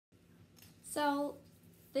So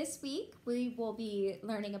this week we will be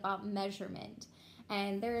learning about measurement.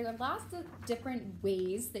 And there are lots of different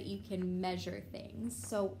ways that you can measure things.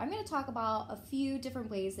 So I'm going to talk about a few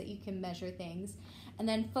different ways that you can measure things and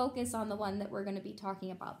then focus on the one that we're going to be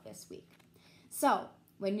talking about this week. So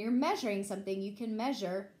when you're measuring something, you can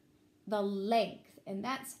measure the length, and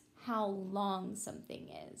that's how long something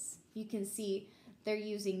is. You can see they're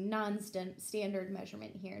using non-standard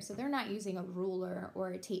measurement here. So they're not using a ruler or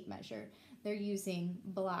a tape measure. They're using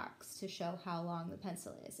blocks to show how long the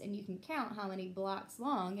pencil is. And you can count how many blocks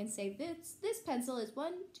long and say this pencil is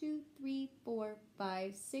 1, 2, 3, 4,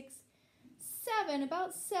 5, 6, 7,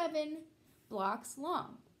 about 7 blocks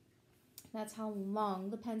long. That's how long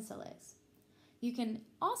the pencil is. You can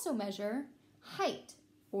also measure height,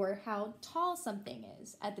 or how tall something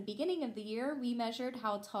is. At the beginning of the year, we measured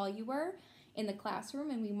how tall you were in the classroom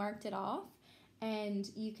and we marked it off, and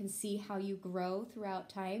you can see how you grow throughout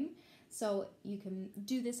time. So you can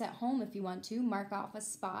do this at home if you want to, mark off a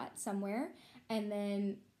spot somewhere and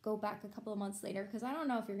then go back a couple of months later, because I don't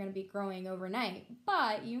know if you're going to be growing overnight,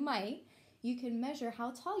 but you might. You can measure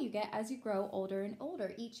how tall you get as you grow older and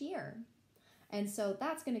older each year. And so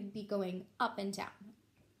that's going to be going up and down.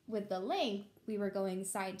 With the length, we were going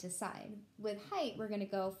side to side. With height, we're going to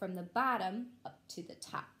go from the bottom up to the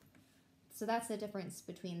top. So that's the difference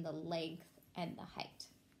between the length and the height.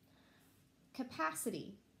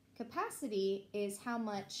 Capacity. Capacity is how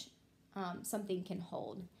much something can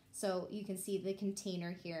hold. So you can see the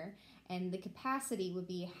container here, and the capacity would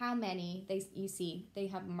be how many, you see they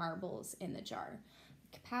have marbles in the jar.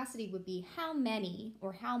 Capacity would be how many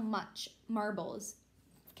or how much marbles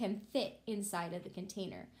can fit inside of the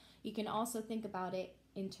container. You can also think about it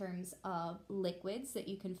in terms of liquids that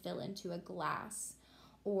you can fill into a glass,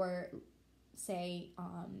 or say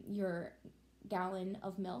your gallon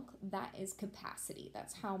of milk. That is capacity.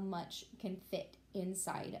 That's how much can fit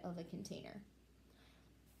inside of a container.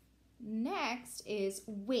 Next is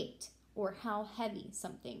weight, or how heavy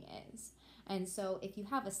something is. And so if you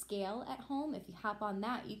have a scale at home, if you hop on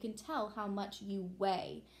that, you can tell how much you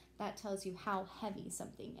weigh. That tells you how heavy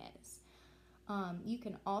something is. You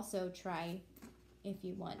can also try, if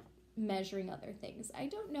you want, measuring other things. I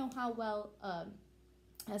don't know how well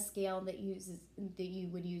a scale that you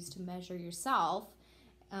would use to measure yourself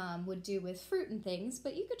would do with fruit and things,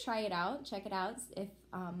 but you could try it out, check it out. If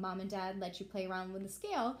mom and dad let you play around with the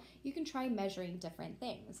scale, you can try measuring different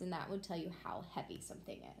things, and that would tell you how heavy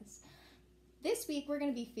something is. This week we're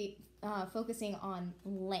going to be focusing on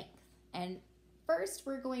length, and first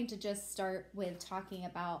we're going to just start with talking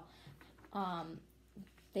about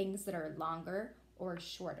things that are longer or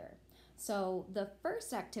shorter. So the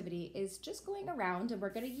first activity is just going around, and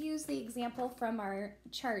we're going to use the example from our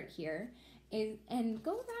chart here, and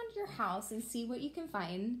go around your house and see what you can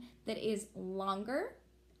find that is longer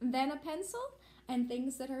than a pencil and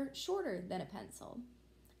things that are shorter than a pencil.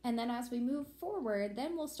 And then as we move forward,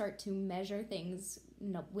 then we'll start to measure things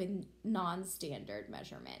with non-standard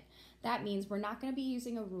measurement. That means we're not going to be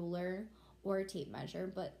using a ruler or a tape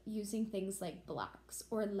measure, but using things like blocks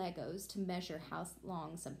or Legos to measure how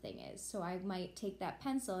long something is. So I might take that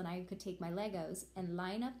pencil, and I could take my Legos and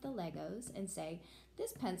line up the Legos and say,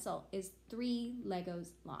 this pencil is 3 Legos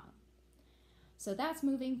long. So that's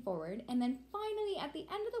moving forward. And then finally, at the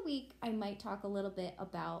end of the week, I might talk a little bit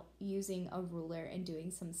about using a ruler and doing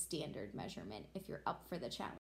some standard measurement if you're up for the challenge.